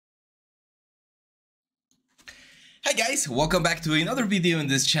Hi guys, welcome back to another video in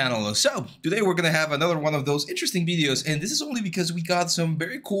this channel. So today we're gonna have another one of those interesting videos, and this is only because we got some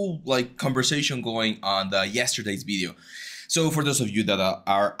very cool conversation going on yesterday's video. So for those of you that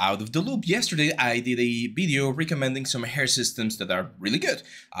are out of the loop, yesterday I did a video recommending some hair systems that are really good.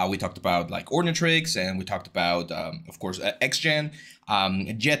 We talked about like Ornatrix, and we talked about of course XGen.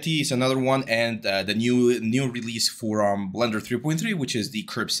 Jetty is another one, and the new release for Blender 3.3, which is the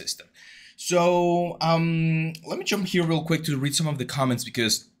curve system. So let me jump here real quick to read some of the comments,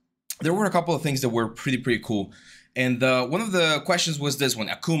 because there were a couple of things that were pretty cool. And one of the questions was this one.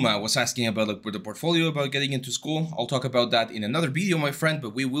 Akuma was asking about the portfolio, about getting into school. I'll talk about that in another video, my friend,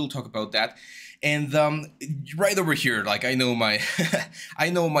 but we will talk about that. And right over here, like I know my I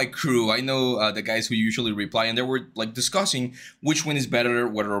know my crew, I know the guys who usually reply, and they were like discussing which one is better,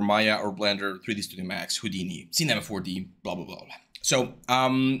 whether Maya or Blender, 3D Studio Max, Houdini, Cinema 4D, blah blah blah. So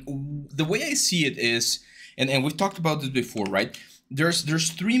the way I see it is, and we've talked about this before, right? There's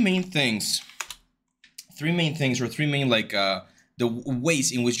three main things, or three main the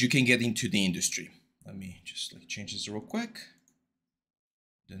ways in which you can get into the industry. Let me just change this real quick.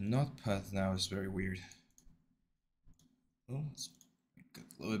 The node path now is very weird. Oh, let's get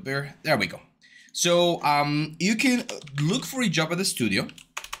a little bit better. There we go. So you can look for a job at the studio,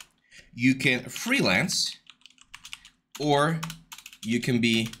 you can freelance, or you can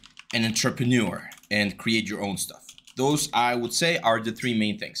be an entrepreneur and create your own stuff. Those, I would say, are the three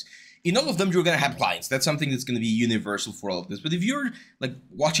main things. In all of them, you're gonna have clients. That's something that's gonna be universal for all of this. But if you're like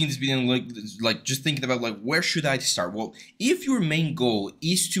watching this video and like just thinking about like, where should I start? Well, if your main goal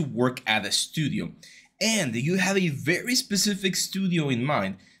is to work at a studio and you have a very specific studio in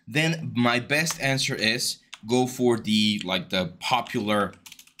mind, then my best answer is go for the popular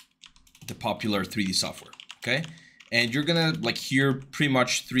 3D software. Okay. And you're gonna hear pretty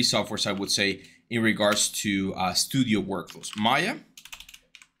much three softwares, I would say, in regards to studio workflows. Maya,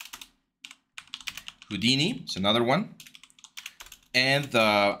 Houdini is another one, and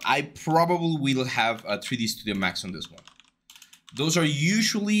I probably will have a 3D Studio Max on this one. Those are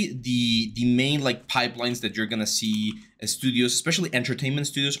usually the main pipelines that you're gonna see studios, especially entertainment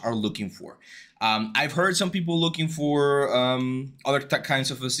studios, are looking for. I've heard some people looking for other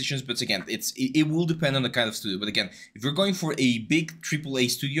kinds of positions, but again, it will depend on the kind of studio. But again, if you're going for a big AAA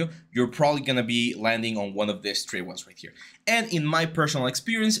studio, you're probably gonna be landing on one of these three ones right here. And in my personal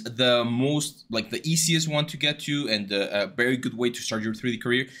experience, the most the easiest one to get to and a very good way to start your 3D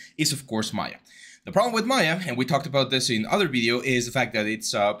career is of course Maya. The problem with Maya, and we talked about this in other video, is the fact that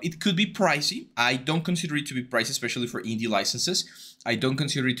it could be pricey. I don't consider it to be pricey, especially for indie licenses. I don't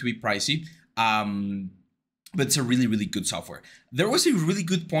consider it to be pricey, but it's a really good software. There was a really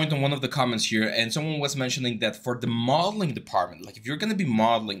good point on one of the comments here, and someone was mentioning that for the modeling department, if you're going to be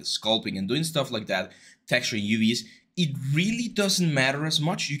modeling, sculpting, and doing stuff like that, texturing UVs, it really doesn't matter as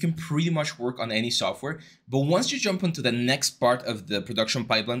much. You can pretty much work on any software, but once you jump into the next part of the production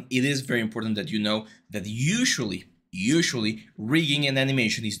pipeline, it is very important that you know that usually rigging and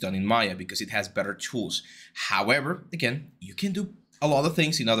animation is done in Maya because it has better tools. However, again, you can do a lot of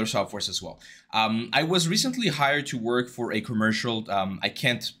things in other softwares as well. I was recently hired to work for a commercial. I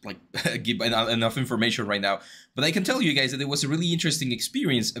can't give enough information right now, but I can tell you guys that it was a really interesting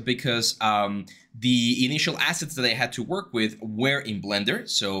experience because the initial assets that I had to work with were in Blender.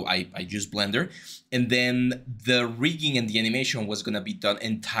 So I used Blender, and then the rigging and the animation was gonna be done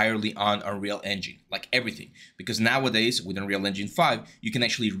entirely on Unreal Engine, everything. Because nowadays with Unreal Engine 5, you can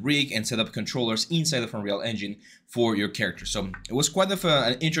actually rig and set up controllers inside of Unreal Engine for your character. So it was quite of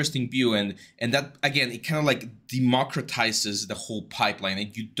an interesting view, and that again, it kind of democratizes the whole pipeline,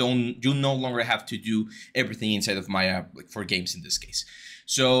 and you no longer have to do everything inside of Maya for games in this case.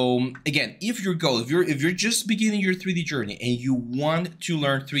 So again, if you're just beginning your 3D journey and you want to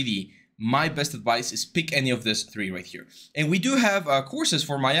learn 3D, my best advice is pick any of these three right here. And we do have courses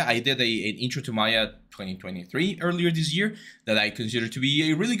for Maya. I did an intro to Maya 2023 earlier this year that I consider to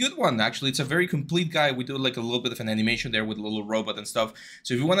be a really good one. Actually, it's a very complete guide. We do a little bit of an animation there with a little robot and stuff.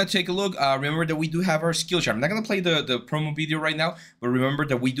 So if you want to take a look, remember that we do have our Skillshare. I'm not going to play the promo video right now, but remember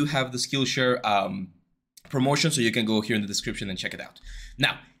that we do have the Skillshare promotion, so you can go here in the description and check it out.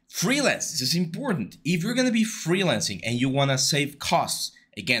 Now, freelance, this is important. If you're going to be freelancing and you want to save costs,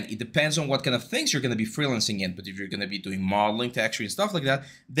 again, it depends on what kind of things you're going to be freelancing in, but if you're going to be doing modeling, texture, and stuff like that,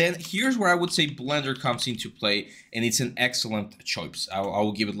 then here's where I would say Blender comes into play, and it's an excellent choice. I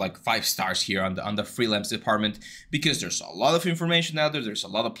will give it 5 stars here on the freelance department, because there's a lot of information out there. There's a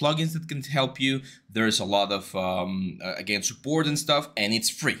lot of plugins that can help you. There's a lot of, again, support and stuff, and it's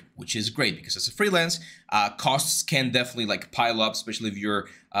free, which is great, because as a freelance, costs can definitely pile up, especially if you're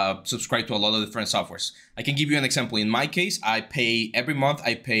subscribe to a lot of different softwares. I can give you an example. In my case, I pay every month.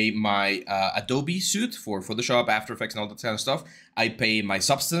 I pay my Adobe suite for Photoshop, After Effects, and all that kind of stuff. I pay my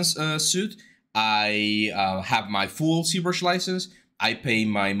Substance suite. I have my full ZBrush license. I pay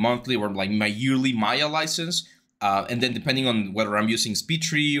my monthly or like my yearly Maya license. And then depending on whether I'm using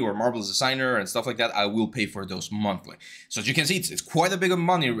SpeedTree or Marvelous Designer and stuff like that, I will pay for those monthly. So as you can see, it's quite a bit of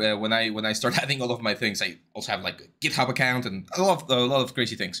money when I start adding all of my things. I also have like a GitHub account and a lot of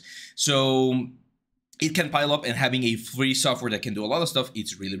crazy things. So it can pile up, and having a free software that can do a lot of stuff,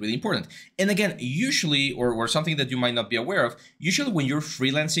 it's really, really important. And again, usually, or something that you might not be aware of, usually when you're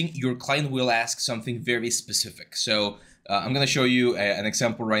freelancing, your client will ask something very specific. So I'm going to show you an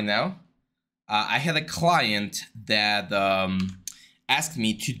example right now. I had a client that asked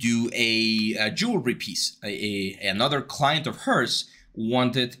me to do a jewelry piece. Another client of hers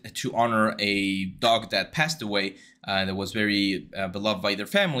wanted to honor a dog that passed away that was very beloved by their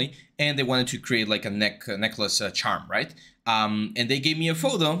family, and they wanted to create like a necklace charm, right? And they gave me a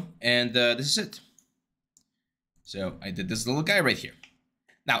photo, and this is it. So I did this little guy right here.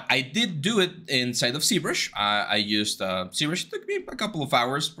 Now, I did do it inside of ZBrush. I used ZBrush. It took me a couple of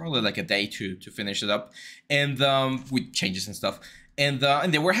hours, probably like a day to finish it up, and with changes and stuff. And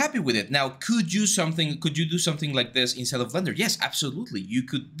they were happy with it. Now, could you do something like this inside of Blender? Yes, absolutely. You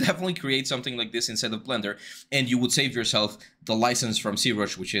could definitely create something like this inside of Blender, and you would save yourself the license from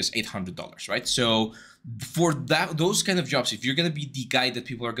ZBrush, which is $800, right? So for those kind of jobs, if you're going to be the guy that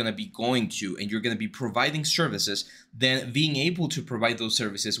people are going to be going to, and you're going to be providing services, then being able to provide those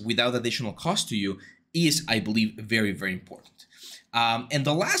services without additional cost to you is, I believe, very, very important. And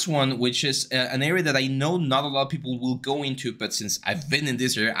the last one, which is an area that I know not a lot of people will go into, but since I've been in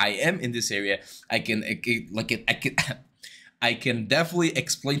this area, I am in this area, I can definitely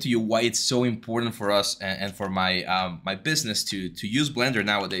explain to you why it's so important for us and for my my business to use Blender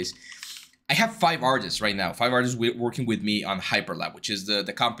nowadays. I have 5 artists right now, 5 artists working with me on HyperLab, which is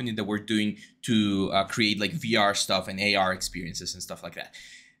the company that we're doing to create like VR stuff and AR experiences and stuff like that.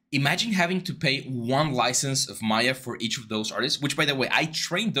 Imagine having to pay 1 license of Maya for each of those artists, which, by the way, I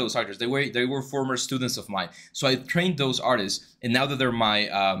trained those artists. They were former students of mine. So I trained those artists, and now that they're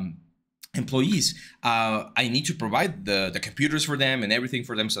my employees, I need to provide the computers for them and everything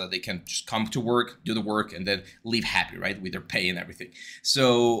for them so that they can just come to work, do the work, and then leave happy, right, with their pay and everything.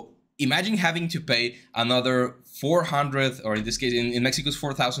 So imagine having to pay another 400, or in this case, in Mexico, it's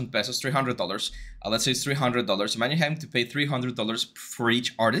 4,000 pesos, $300. Let's say it's $300. Imagine having to pay $300 for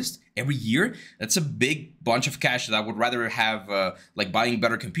each artist every year. That's a big bunch of cash that I would rather have like buying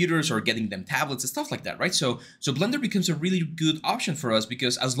better computers or getting them tablets and stuff like that, right? So Blender becomes a really good option for us,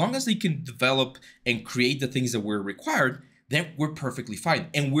 because as long as they can develop and create the things that we're required, then we're perfectly fine.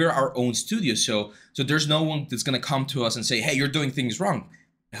 And we're our own studio. So there's no one that's going to come to us and say, hey, you're doing things wrong.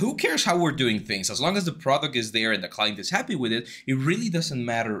 Who cares how we're doing things? As long as the product is there and the client is happy with it, it really doesn't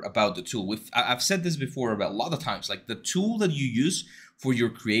matter about the tool. I've said this before about a lot of times, like the tool that you use for your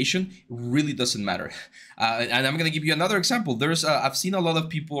creation really doesn't matter. And I'm going to give you another example. I've seen a lot of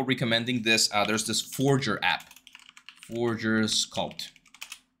people recommending this. There's this Forger app, Forger Sculpt.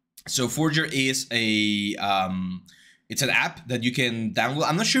 So Forger is it's an app that you can download.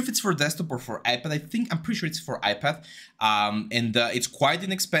 I'm not sure if it's for desktop or for iPad. I'm pretty sure it's for iPad. And it's quite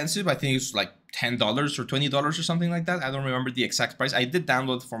inexpensive. I think it's like $10 or $20 or something like that. I don't remember the exact price. I did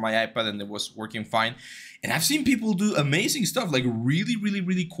download it for my iPad and it was working fine. And I've seen people do amazing stuff, like really, really,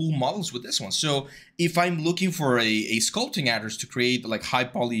 really cool models with this one. So if I'm looking for a sculpting artist to create like high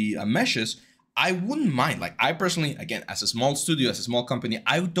poly meshes, I wouldn't mind. Like I personally, again, as a small studio, as a small company,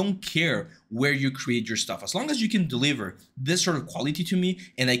 I don't care where you create your stuff. As long as you can deliver this sort of quality to me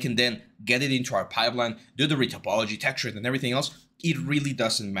and I can then get it into our pipeline, do the retopology, texture it, and everything else, it really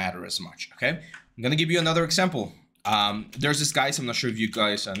doesn't matter as much, okay? I'm going to give you another example. There's this guys, I'm not sure if you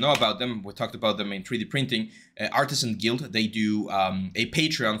guys know about them. We talked about them in 3D printing. Artisan Guild, they do a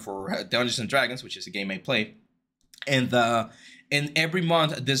Patreon for Dungeons and Dragons, which is a game I play. And every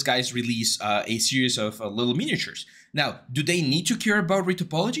month, these guys release a series of little miniatures. Now, do they need to care about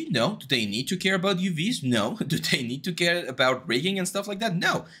retopology? No. Do they need to care about UVs? No. Do they need to care about rigging and stuff like that?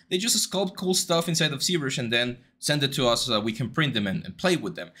 No. They just sculpt cool stuff inside of ZBrush and then send it to us so that we can print them and play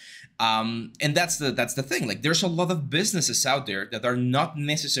with them. And that's the thing. Like, there's a lot of businesses out there that are not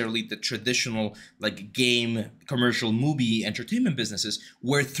necessarily the traditional like game, commercial, movie, entertainment businesses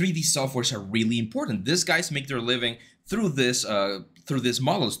where 3D softwares are really important. These guys make their living through these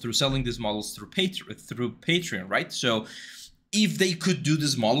models, through selling these models through Patreon, right? So If they could do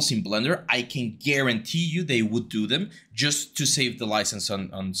these models in Blender, I can guarantee you they would do them just to save the license on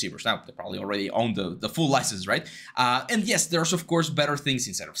ZBrush. Now, they probably already own the full license, right? And yes, there's of course better things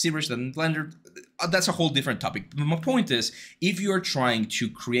inside of ZBrush than Blender. That's a whole different topic. But my point is, if you're trying to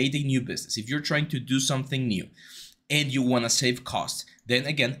create a new business, if you're trying to do something new, and you want to save costs, then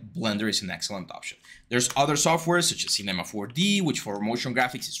again, Blender is an excellent option. There's other software such as Cinema 4D, which for motion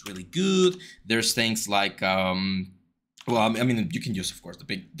graphics is really good. There's things like well, I mean, you can use, of course,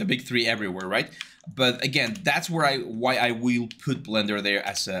 the big three everywhere, right? But again, that's why I will put Blender there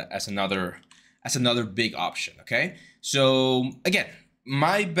as another big option. Okay, so again,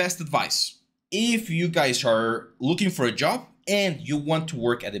 my best advice: if you guys are looking for a job and you want to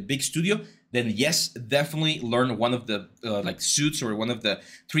work at a big studio, then yes, definitely learn one of the like suits or one of the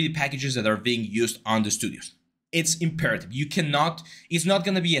 3D packages that are being used on the studios. It's imperative. You cannot, it's not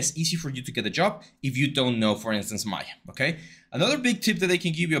going to be as easy for you to get a job if you don't know, for instance, Maya, okay? Another big tip that I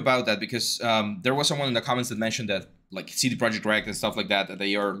can give you about that, because there was someone in the comments that mentioned that like CD Projekt Red and stuff like that, that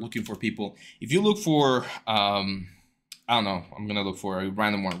they are looking for people. If you look for, I don't know, I'm going to look for a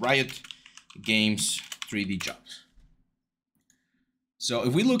random one, Riot Games 3D jobs. So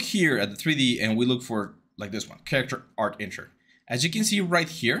if we look here at the 3D and we look for like this one, character art intern, as you can see right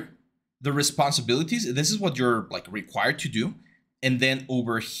here, the responsibilities, this is what you're like required to do. And then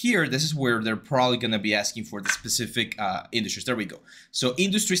over here, this is where they're probably going to be asking for the specific industries. There we go. So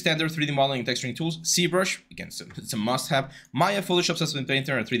industry standard 3D modeling and texturing tools, ZBrush, again, it's a must have. Maya, Photoshop, Substance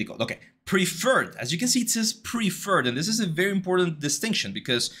Painter, and 3D Code. Okay, preferred. As you can see, it says preferred. And this is a very important distinction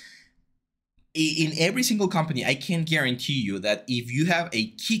because in every single company, I can guarantee you that if you have a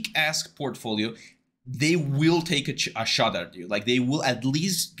kick-ass portfolio, they will take a shot at you. Like they will at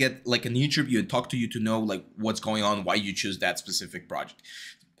least get like an interview and talk to you to know like what's going on, why you choose that specific project.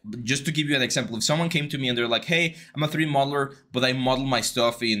 Just to give you an example, if someone came to me and they're like, hey, I'm a 3D modeler, but I model my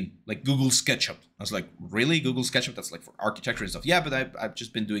stuff in like Google SketchUp. I was like, really? Google SketchUp? That's like for architecture and stuff. Yeah, but I've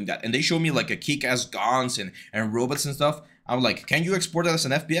just been doing that. And they show me like a kick-ass guns and robots and stuff. I'm like, can you export that as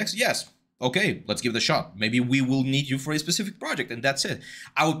an FBX? Yes. Okay, let's give it a shot. Maybe we will need you for a specific project, and that's it.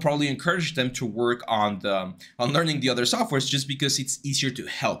 I would probably encourage them to work on learning the other softwares just because it's easier to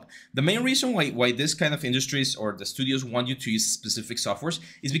help. The main reason why this kind of industries or the studios want you to use specific softwares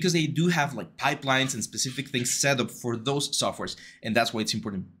is because they do have like pipelines and specific things set up for those softwares, and that's why it's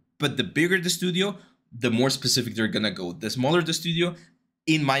important. But the bigger the studio, the more specific they're gonna go. The smaller the studio,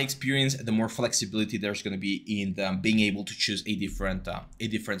 in my experience, the more flexibility there's gonna be in being able to choose a different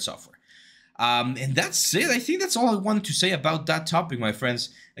software. And that's it. I think that's all I wanted to say about that topic, my friends.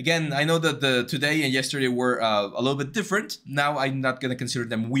 Again, I know that the today and yesterday were a little bit different. Now I'm not going to consider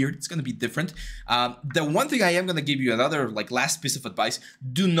them weird. It's going to be different. The one thing I am going to give you another like last piece of advice: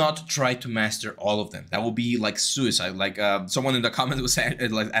 do not try to master all of them. That will be like suicide. Like someone in the comment was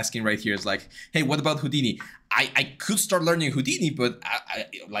like asking right here is like, hey, what about Houdini? I could start learning Houdini, but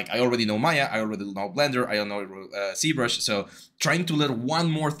I already know Maya, I already know Blender, I don't know ZBrush. So trying to learn one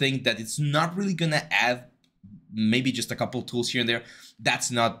more thing that it's not really gonna add, maybe just a couple tools here and there,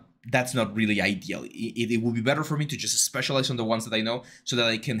 that's not really ideal. It will be better for me to just specialize on the ones that I know, so that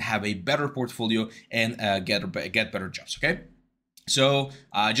I can have a better portfolio and get better jobs. Okay. So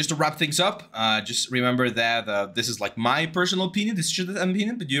just to wrap things up, just remember that this is like my personal opinion. This is just an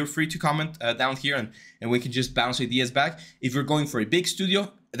opinion, but you're free to comment down here, and we can just bounce ideas back. If you're going for a big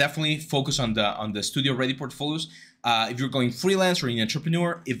studio, definitely focus on the studio ready portfolios. If you're going freelance or an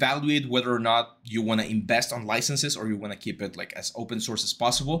entrepreneur, evaluate whether or not you want to invest on licenses or you want to keep it like as open source as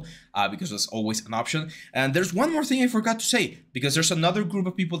possible, because that's always an option. And there's one more thing I forgot to say, because there's another group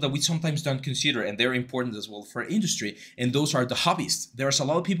of people that we sometimes don't consider, and they're important as well for industry, and those are the hobbyists. There's a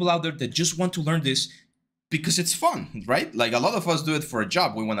lot of people out there that just want to learn this because it's fun, right? Like a lot of us do it for a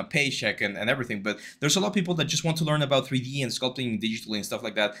job. We want a paycheck and everything, but there's a lot of people that just want to learn about 3D and sculpting digitally and stuff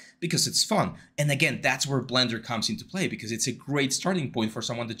like that because it's fun. And again, that's where Blender comes into play, because it's a great starting point for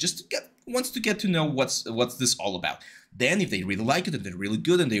someone that just wants to get to know what's this all about. Then if they really like it and they're really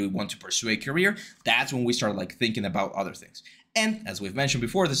good and they want to pursue a career, that's when we start like thinking about other things. And as we've mentioned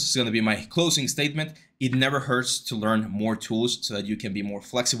before, this is going to be my closing statement. It never hurts to learn more tools so that you can be more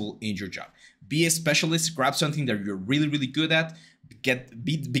flexible in your job. Be a specialist, grab something that you're really, really good at,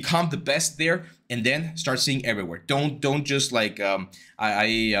 become the best there, and then start seeing everywhere. Don't just like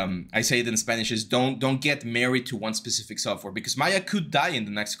I say it in Spanish is don't get married to one specific software, because Maya could die in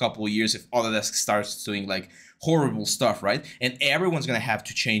the next couple of years if Autodesk starts doing like horrible stuff, right? And everyone's gonna have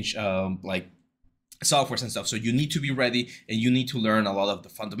to change like softwares and stuff. So you need to be ready, and you need to learn a lot of the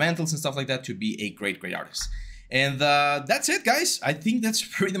fundamentals and stuff like that to be a great artist. And that's it, guys. I think that's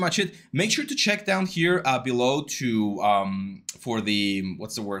pretty much it. Make sure to check down here below to for the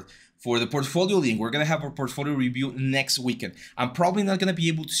for the portfolio link. We're gonna have our portfolio review next weekend. I'm probably not gonna be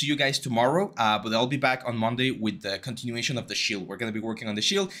able to see you guys tomorrow, but I'll be back on Monday with the continuation of the shield. We're gonna be working on the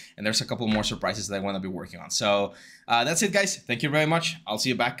shield, and there's a couple more surprises that I want to be working on. So that's it, guys. Thank you very much. I'll see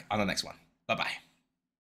you back on the next one. Bye-bye.